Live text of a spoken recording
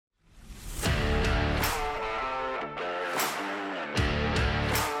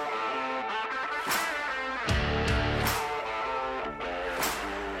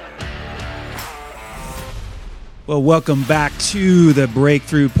Well, welcome back to the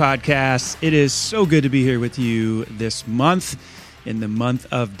Breakthrough Podcast. It is so good to be here with you this month, in the month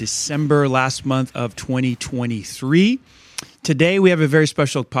of December, last month of 2023. Today, we have a very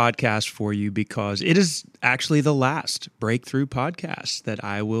special podcast for you because it is actually the last Breakthrough Podcast that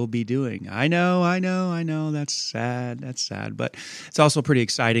I will be doing. I know, that's sad, but it's also pretty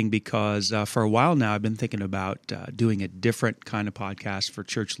exciting because for a while now, I've been thinking about doing a different kind of podcast for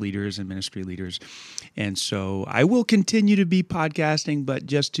church leaders and ministry leaders. And so I will continue to be podcasting, but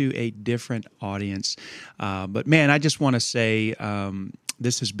just to a different audience. But man, I just want to say,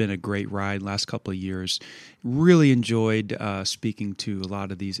 this has been a great ride last couple of years. Really enjoyed speaking to a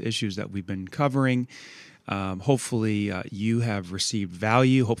lot of these issues that we've been covering. Hopefully you have received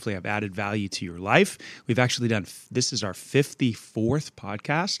value. Hopefully I've added value to your life. We've actually this is our 54th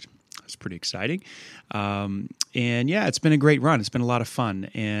podcast. It's pretty exciting. And yeah, it's been a great run. It's been a lot of fun.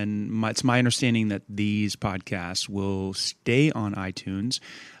 And it's my understanding that these podcasts will stay on iTunes.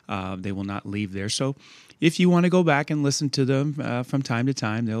 They will not leave there. So if you want to go back and listen to them from time to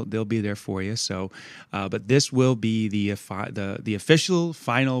time, they'll be there for you. So, but this will be the official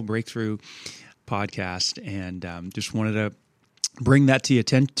final Breakthrough Podcast, and just wanted to bring that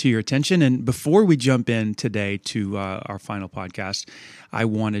to your attention. And before we jump in today to our final podcast, I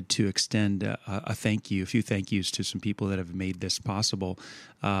wanted to extend a few thank yous to some people that have made this possible.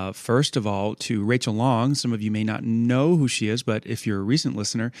 First of all, to Rachel Long. Some of you may not know who she is, but if you're a recent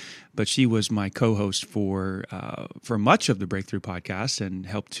listener, but she was my co-host for much of the Breakthrough Podcast and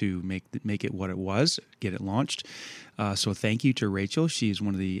helped to make it what it was, get it launched. So thank you to Rachel. She's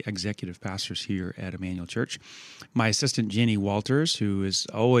one of the executive pastors here at Emmanuel Church. My assistant, Jenny Walters, who is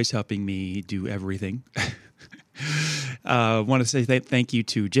always helping me do everything. I want to say thank you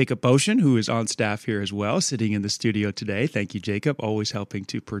to Jacob Ocean, who is on staff here as well, sitting in the studio today. Thank you, Jacob, always helping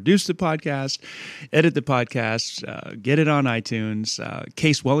to produce the podcast, edit the podcast, get it on iTunes.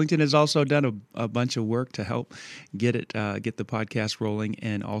 Case Wellington has also done a bunch of work to help get the podcast rolling,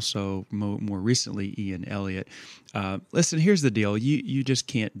 and also more recently, Ian Elliott. Listen, here's the deal. You just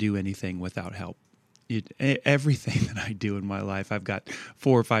can't do anything without help. Everything that I do in my life, I've got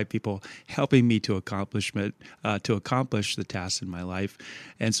 4 or 5 people helping me to accomplish the tasks in my life.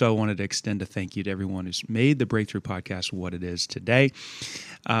 And so I wanted to extend a thank you to everyone who's made the Breakthrough Podcast what it is today.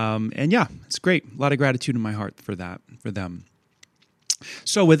 And yeah, it's great. A lot of gratitude in my heart for them.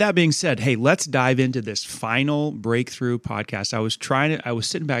 So with that being said, hey, let's dive into this final Breakthrough Podcast. I was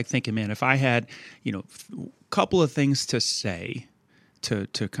sitting back thinking, man, if I had, a couple of things to say to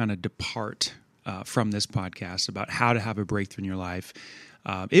kind of depart from this podcast about how to have a breakthrough in your life,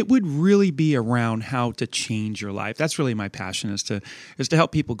 it would really be around how to change your life. That's really my passion, is to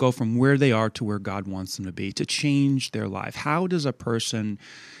help people go from where they are to where God wants them to be, to change their life. How does a person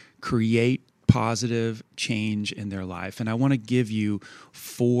create positive change in their life? And I want to give you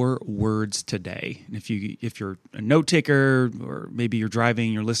 4 words today. And if you're a note taker, or maybe you're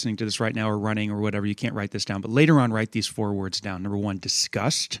driving, you're listening to this right now, or running, or whatever, you can't write this down. But later on, write these 4 words down. Number 1,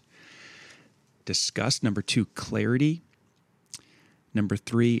 disgust. Number 2, clarity. Number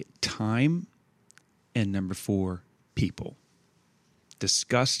 3, time. And number 4, people.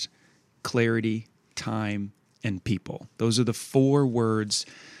 Disgust, clarity, time, and people. Those are the 4 words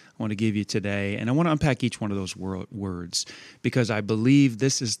I want to give you today, and I want to unpack each one of those words because I believe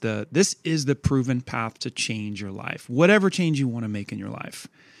this is the proven path to change your life, whatever change you want to make in your life.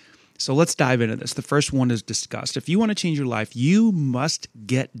 So let's dive into this. The first one is disgust. If you want to change your life, you must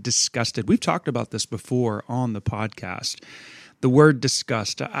get disgusted. We've talked about this before on the podcast. The word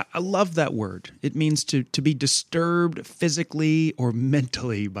disgust, I love that word. It means to be disturbed physically or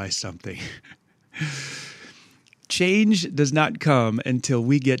mentally by something. Change does not come until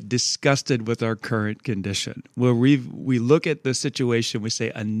we get disgusted with our current condition. Where we look at the situation, we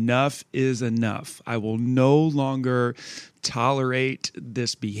say, enough is enough. I will no longer tolerate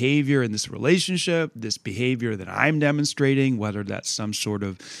this behavior in this relationship, this behavior that I'm demonstrating, whether that's some sort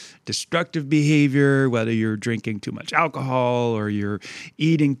of destructive behavior, whether you're drinking too much alcohol or you're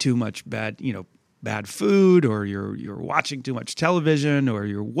eating too much bad food, or you're watching too much television, or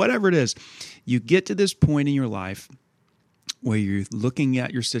you're whatever it is. You get to this point in your life where you're looking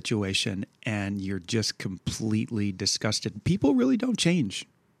at your situation and you're just completely disgusted. People really don't change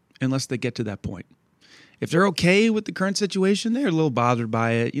unless they get to that point. If they're okay with the current situation, they're a little bothered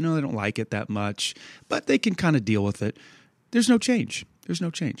by it. They don't like it that much, but they can kind of deal with it. There's no change.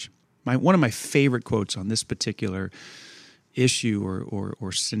 One of my favorite quotes on this particular issue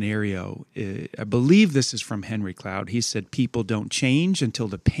or scenario, I believe this is from Henry Cloud. He said, people don't change until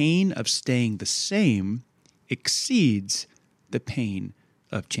the pain of staying the same exceeds the pain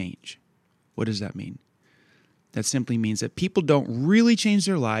of change. What does that mean? That simply means that people don't really change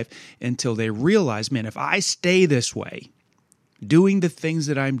their life until they realize, man, if I stay this way, doing the things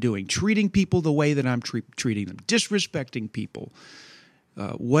that I'm doing, treating people the way that I'm treating them, disrespecting people,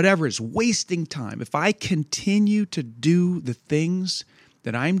 whatever is wasting time. If I continue to do the things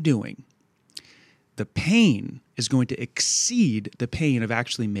that I'm doing, the pain is going to exceed the pain of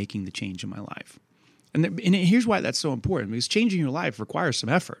actually making the change in my life. And here's why that's so important, because changing your life requires some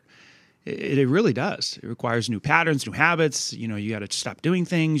effort. It really does. It requires new patterns, new habits. You got to stop doing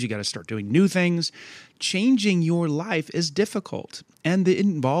things. You got to start doing new things. Changing your life is difficult, and it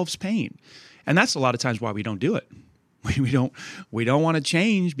involves pain. And that's a lot of times why we don't do it. We don't want to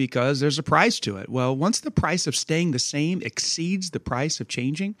change because there's a price to it. Well, once the price of staying the same exceeds the price of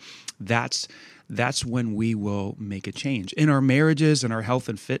changing, that's when we will make a change. In our marriages and our health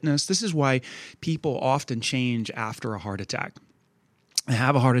and fitness, this is why people often change after a heart attack. They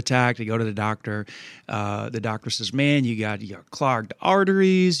have a heart attack, they go to the doctor. The doctor says, man, you got clogged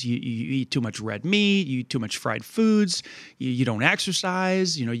arteries, you eat too much red meat, you eat too much fried foods, you don't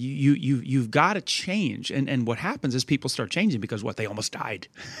exercise, you've got to change. And what happens is people start changing because they almost died.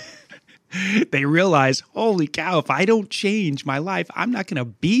 They realize, holy cow, if I don't change my life, I'm not going to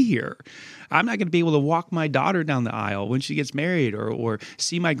be here. I'm not going to be able to walk my daughter down the aisle when she gets married or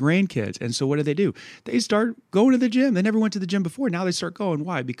see my grandkids. And so what do? They start going to the gym. They never went to the gym before. Now they start going.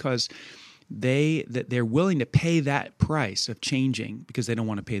 Why? Because they're willing to pay that price of changing because they don't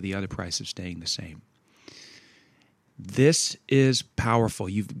want to pay the other price of staying the same. This is powerful.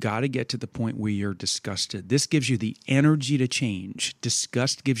 You've got to get to the point where you're disgusted. This gives you the energy to change.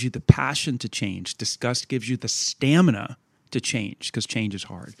 Disgust gives you the passion to change. Disgust gives you the stamina to change because change is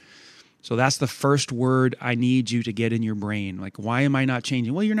hard. So that's the first word I need you to get in your brain. Like, why am I not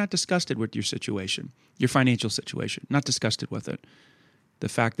changing? Well, you're not disgusted with your situation, your financial situation, not disgusted with it. The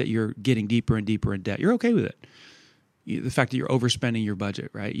fact that you're getting deeper and deeper in debt, you're okay with it. The fact that you're overspending your budget,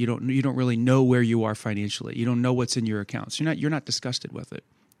 right? You don't really know where you are financially. You don't know what's in your accounts. You're not disgusted with it.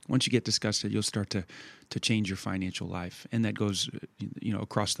 Once you get disgusted, you'll start to change your financial life, and that goes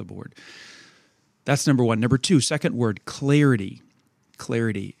across the board. That's number one. Number two, second word, clarity.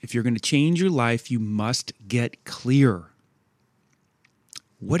 Clarity. If you're going to change your life, you must get clear.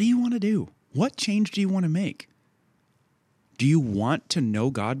 What do you want to do? What change do you want to make? Do you want to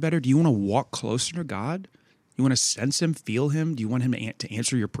know God better? Do you want to walk closer to God? You want to sense Him, feel Him? Do you want Him to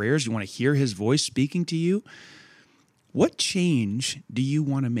answer your prayers? Do you want to hear His voice speaking to you? What change do you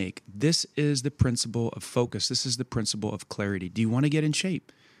want to make? This is the principle of focus. This is the principle of clarity. Do you want to get in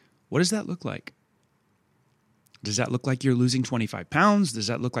shape? What does that look like? Does that look like you're losing 25 pounds? Does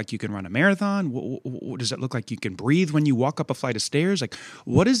that look like you can run a marathon? Does that look like you can breathe when you walk up a flight of stairs? Like,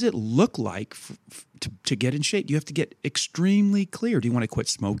 what does it look like to get in shape? You have to get extremely clear. Do you want to quit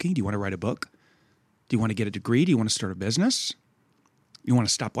smoking? Do you want to write a book? Do you want to get a degree? Do you want to start a business? You want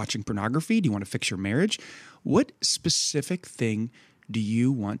to stop watching pornography? Do you want to fix your marriage? What specific thing do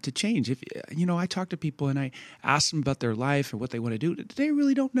you want to change? If I talk to people and I ask them about their life and what they want to do, they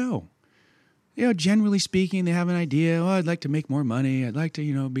really don't know. Generally speaking, they have an idea. Oh, I'd like to make more money. I'd like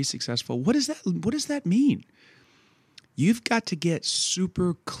to, be successful. What does that mean? You've got to get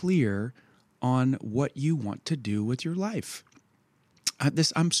super clear on what you want to do with your life.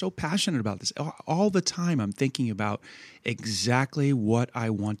 I'm so passionate about this. All the time I'm thinking about exactly what I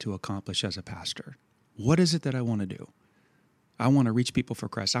want to accomplish as a pastor. What is it that I want to do? I want to reach people for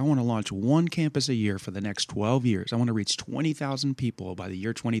Christ. I want to launch one campus a year for the next 12 years. I want to reach 20,000 people by the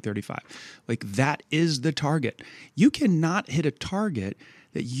year 2035. Like, that is the target. You cannot hit a target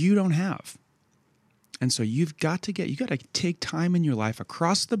that you don't have. And so you got to take time in your life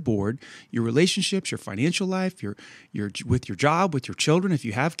across the board, your relationships, your financial life, your with your job, with your children, if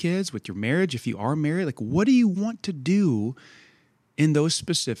you have kids, with your marriage, if you are married. Like, what do you want to do in those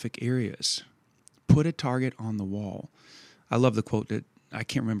specific areas? Put a target on the wall. I love the quote that I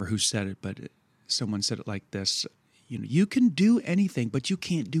can't remember who said it, but someone said it like this: you can do anything, but you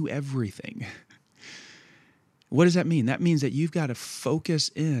can't do everything. What does that mean? That means that you've got to focus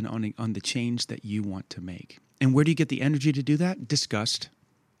in on the change that you want to make. And where do you get the energy to do that? Disgust.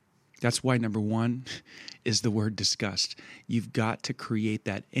 That's why number one is the word disgust. You've got to create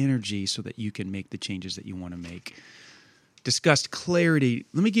that energy so that you can make the changes that you want to make. Disgust, clarity.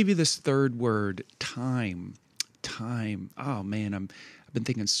 Let me give you this third word, time. Time. Oh man, I've been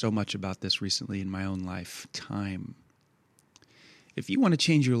thinking so much about this recently in my own life. Time. If you want to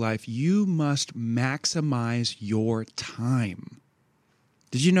change your life, you must maximize your time.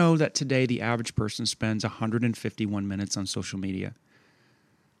 Did you know that today the average person spends 151 minutes on social media?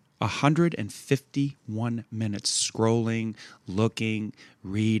 151 minutes scrolling, looking,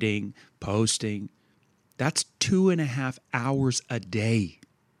 reading, posting. That's 2.5 hours a day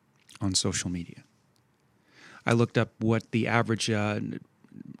on social media. I looked up what the average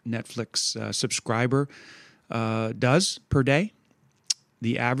Netflix subscriber does per day.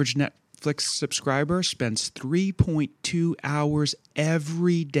 The average Netflix subscriber spends 3.2 hours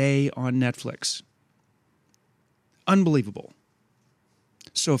every day on Netflix. Unbelievable.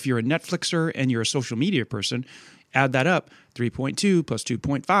 So if you're a Netflixer and you're a social media person, add that up, 3.2 plus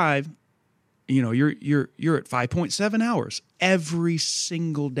 2.5, you're at 5.7 hours every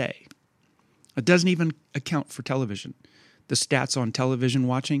single day. It doesn't even account for television. The stats on television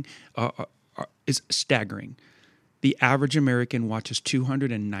watching is staggering. The average American watches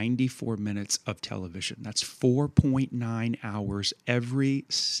 294 minutes of television. That's 4.9 hours every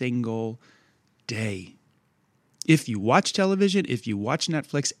single day. If you watch television, if you watch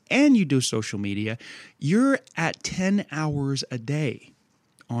Netflix, and you do social media, you're at 10 hours a day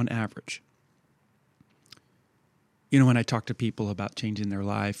on average. When I talk to people about changing their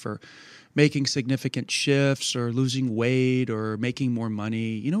life or making significant shifts or losing weight or making more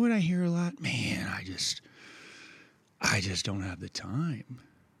money, you know what I hear a lot? Man, I just don't have the time.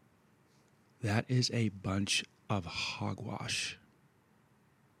 That is a bunch of hogwash.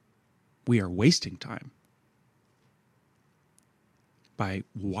 We are wasting time by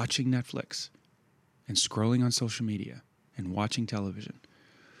watching Netflix and scrolling on social media and watching television.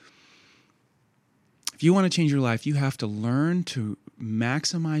 If you want to change your life, you have to learn to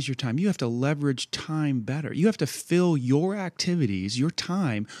maximize your time. You have to leverage time better. You have to fill your activities, your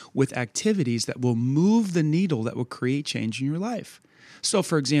time, with activities that will move the needle, that will create change in your life. So,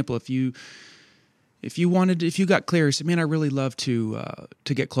 for example, if you got clear, you said, "Man, I really love to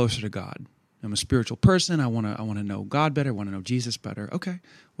get closer to God. I'm a spiritual person. I want to know God better. I want to know Jesus better." Okay,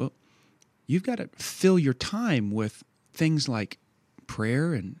 well, you've got to fill your time with things like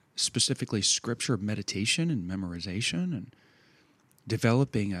prayer and specifically scripture meditation and memorization, and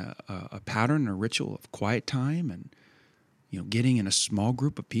developing a pattern, a ritual of quiet time, and getting in a small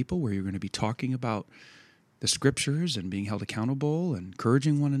group of people where you're going to be talking about the scriptures and being held accountable and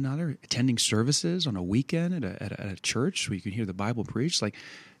encouraging one another, attending services on a weekend at a church where you can hear the Bible preached.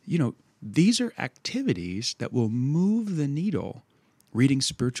 These are activities that will move the needle. Reading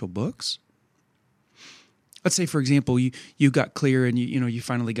spiritual books. Let's say, for example, you got clear and you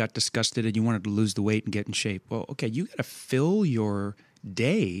finally got disgusted and you wanted to lose the weight and get in shape. Well, okay, you got to fill your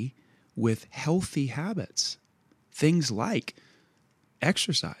day with healthy habits. Things like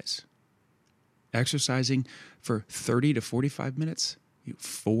exercise. Exercising for 30 to 45 minutes,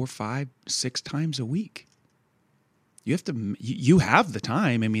 4, 5, 6 times a week. You have the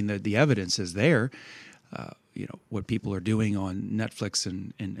time. I mean, the evidence is there. What people are doing on Netflix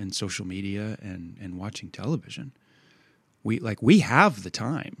and social media and watching television. We have the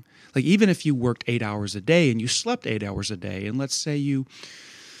time. Like, even if you worked 8 hours a day and you slept 8 hours a day, and let's say you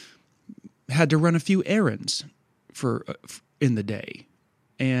had to run a few errands in the day,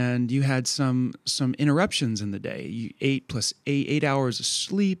 and you had some interruptions in the day. 8 plus 8 hours of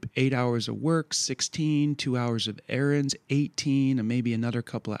sleep, 8 hours of work, 16, 2 hours of errands, 18, and maybe another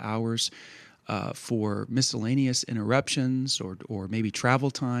couple of hours for miscellaneous interruptions or maybe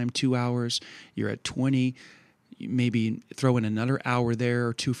travel time, 2 hours. You're at 20. Maybe throw in another hour there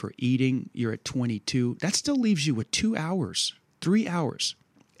or 2 for eating. You're at 22. That still leaves you with 2 hours, 3 hours.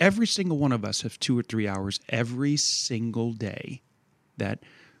 Every single one of us have 2 or 3 hours every single day that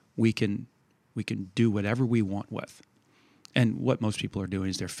we can do whatever we want with. And what most people are doing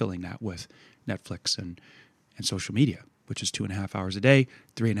is they're filling that with Netflix and social media, which is 2.5 hours a day,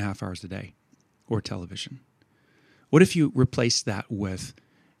 3.5 hours a day, or television. What if you replace that with,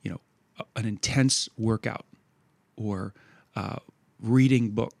 an intense workout or reading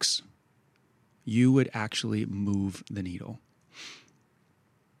books? You would actually move the needle.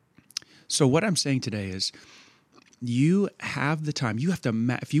 So what I'm saying today is, you have the time. You have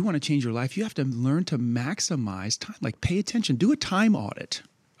to, if you want to change your life, you have to learn to maximize time. Like, pay attention. Do a time audit.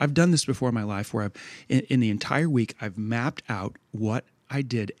 I've done this before in my life where in the entire week, I've mapped out what I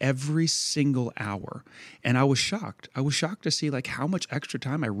did every single hour. And I was shocked. I was shocked to see how much extra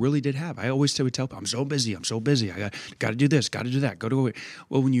time I really did have. I always would tell people, I'm so busy. I got to do this, got to do that, go to it.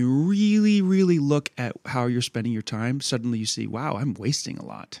 Well, when you really, really look at how you're spending your time, suddenly you see, wow, I'm wasting a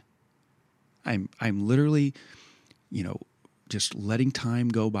lot. I'm literally, just letting time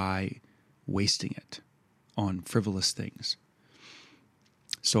go by, wasting it on frivolous things.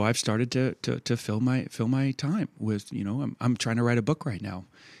 So I've started to fill my time with, I'm trying to write a book right now,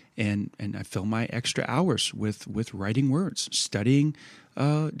 and I fill my extra hours with writing words, studying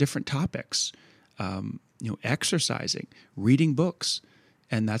different topics, exercising, reading books,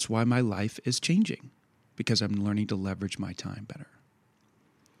 and that's why my life is changing, because I'm learning to leverage my time better.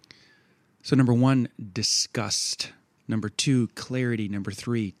 So number 1, disgust. Number 2, clarity. Number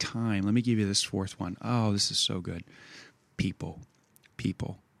 3, time. Let me give you this fourth one. Oh, this is so good. People.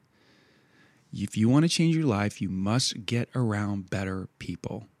 If you want to change your life, you must get around better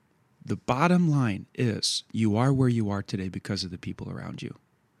people. The bottom line is you are where you are today because of the people around you.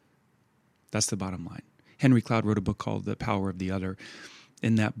 That's the bottom line. Henry Cloud wrote a book called The Power of the Other.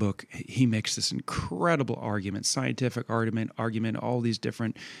 In that book, he makes this incredible argument, scientific argument, all these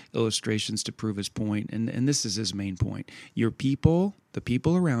different illustrations to prove his point. And this is his main point. Your people, the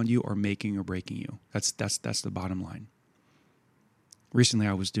people around you, are making or breaking you. That's the bottom line. Recently,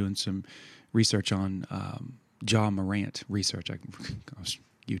 I was doing some research on Ja Morant research. I was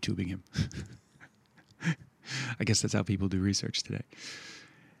YouTubing him. I guess that's how people do research today.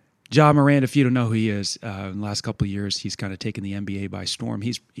 Ja Morant, if you don't know who he is, in the last couple of years, he's kind of taken the NBA by storm.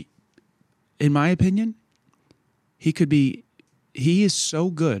 In my opinion, he is so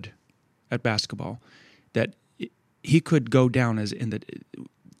good at basketball that he could go down as in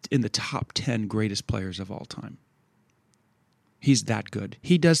the top 10 greatest players of all time. He's that good.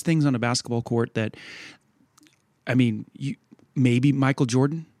 He does things on a basketball court that, maybe Michael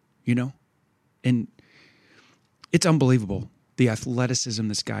Jordan, and it's unbelievable. The athleticism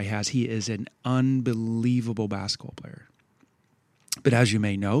this guy has. He is an unbelievable basketball player. But as you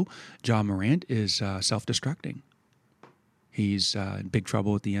may know, Ja Morant is self-destructing. He's in big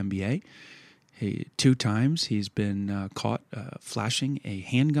trouble with the NBA. 2 times he's been caught flashing a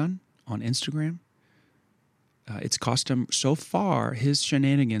handgun on Instagram. It's cost him, so far, his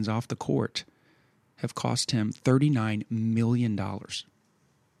shenanigans off the court have cost him $39 million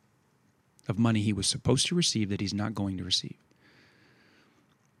of money he was supposed to receive that he's not going to receive.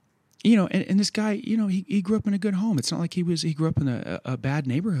 And this guy, he grew up in a good home. It's not like he grew up in a bad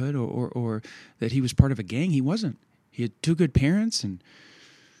neighborhood or that he was part of a gang. He wasn't. He had 2 good parents and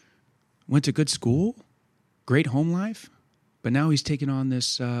went to good school, great home life. But now he's taken on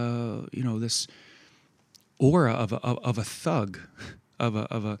this, this aura of a thug, of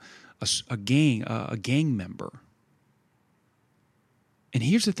a gang member. And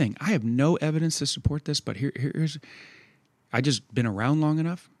here's the thing: I have no evidence to support this, but here's I just been around long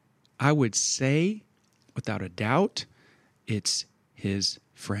enough. I would say, without a doubt, it's his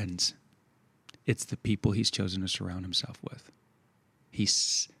friends. It's the people he's chosen to surround himself with.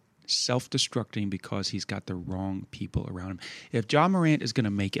 He's self-destructing because he's got the wrong people around him. If Ja Morant is going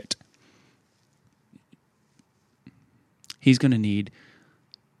to make it, he's going to need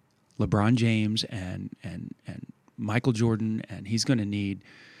LeBron James and Michael Jordan, and he's going to need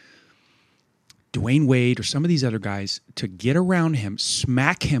Dwayne Wade or some of these other guys to get around him,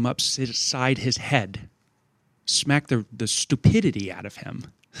 smack him upside his head, smack the stupidity out of him.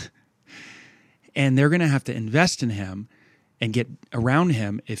 And they're going to have to invest in him and get around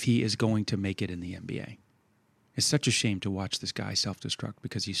him if he is going to make it in the NBA. It's such a shame to watch this guy self-destruct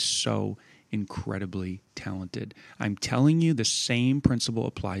because he's so incredibly talented. I'm telling you, the same principle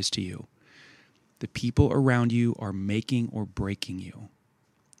applies to you. The people around you are making or breaking you.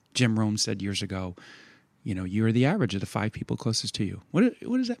 Jim Rome said years ago, you're the average of the 5 people closest to you. What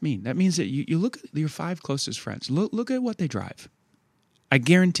does that mean? That means that you look at your 5 closest friends. Look at what they drive. I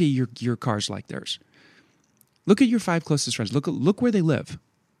guarantee your car's like theirs. Look at your 5 closest friends. Look where they live.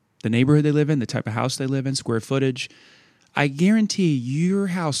 The neighborhood they live in, the type of house they live in, square footage. I guarantee your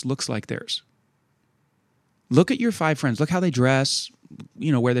house looks like theirs. Look at your 5 friends. Look how they dress,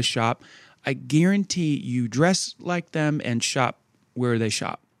 where they shop. I guarantee you dress like them and shop where they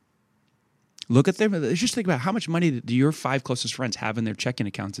shop. Look at them. Just think about how much money do your 5 closest friends have in their checking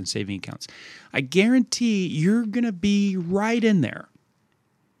accounts and saving accounts. I guarantee you're going to be right in there.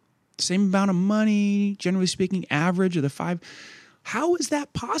 Same amount of money, generally speaking, average of the 5. How is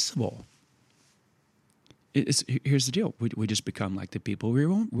that possible? Here's the deal. We just become like the people we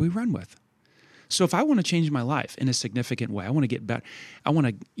run with. So if I want to change my life in a significant way, I want to get better. I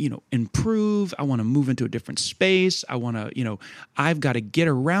want to, improve. I want to move into a different space. I want to, I've got to get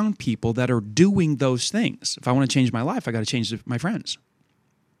around people that are doing those things. If I want to change my life, I got to change my friends.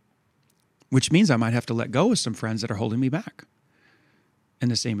 Which means I might have to let go of some friends that are holding me back.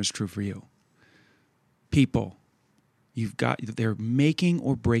 And the same is true for you. People, they're making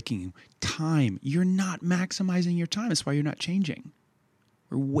or breaking you. Time, you're not maximizing your time. That's why you're not changing.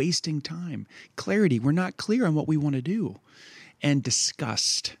 We're wasting time. Clarity, we're not clear on what we want to do. And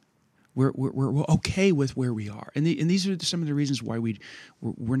disgust. We're okay with where we are, and these are some of the reasons why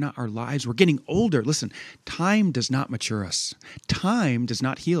we're not, our lives. We're getting older. Listen, time does not mature us. Time does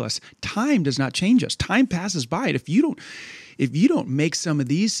not heal us. Time does not change us. Time passes by, and if you don't make some of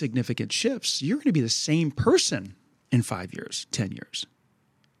these significant shifts, you're going to be the same person in 5 years, 10 years.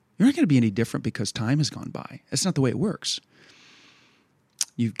 You're not going to be any different because time has gone by. That's not the way it works.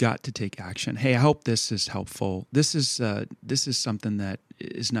 You've got to take action. Hey, I hope this is helpful. This is something that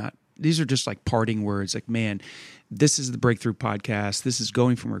is not. These are just like parting words. Like, man, this is the Breakthrough Podcast. This is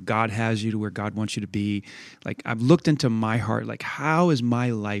going from where God has you to where God wants you to be. Like, I've looked into my heart. Like, how is my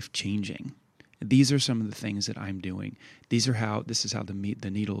life changing? These are some of the things that I'm doing. This is how the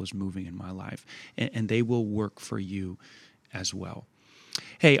needle is moving in my life, and they will work for you as well.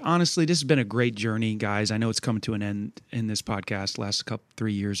 Hey, honestly, this has been a great journey, guys. I know it's coming to an end in this podcast, last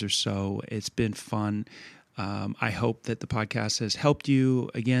 3 years or so. It's been fun. I hope that the podcast has helped you.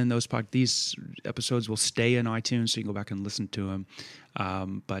 Again, these episodes will stay in iTunes, so you can go back and listen to them.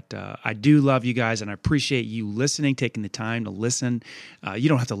 But I do love you guys, and I appreciate you listening, taking the time to listen. You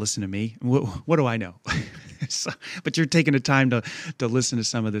don't have to listen to me. What do I know? But you're taking the time to listen to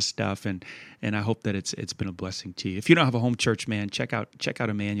some of this stuff, and I hope that it's been a blessing to you. If you don't have a home church, man, check out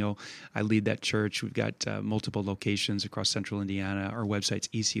Emmanuel. I lead that church. We've got multiple locations across Central Indiana. Our website's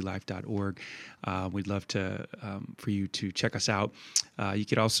eclife.org. We'd love for you to check us out. You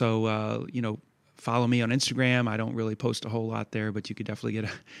could also follow me on Instagram. I don't really post a whole lot there, but you could definitely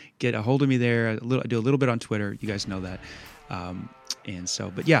get a hold of me there. I do a little bit on Twitter. You guys know that.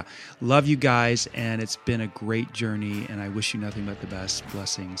 But yeah, love you guys, and it's been a great journey, and I wish you nothing but the best.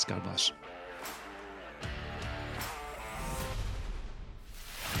 Blessings. God bless.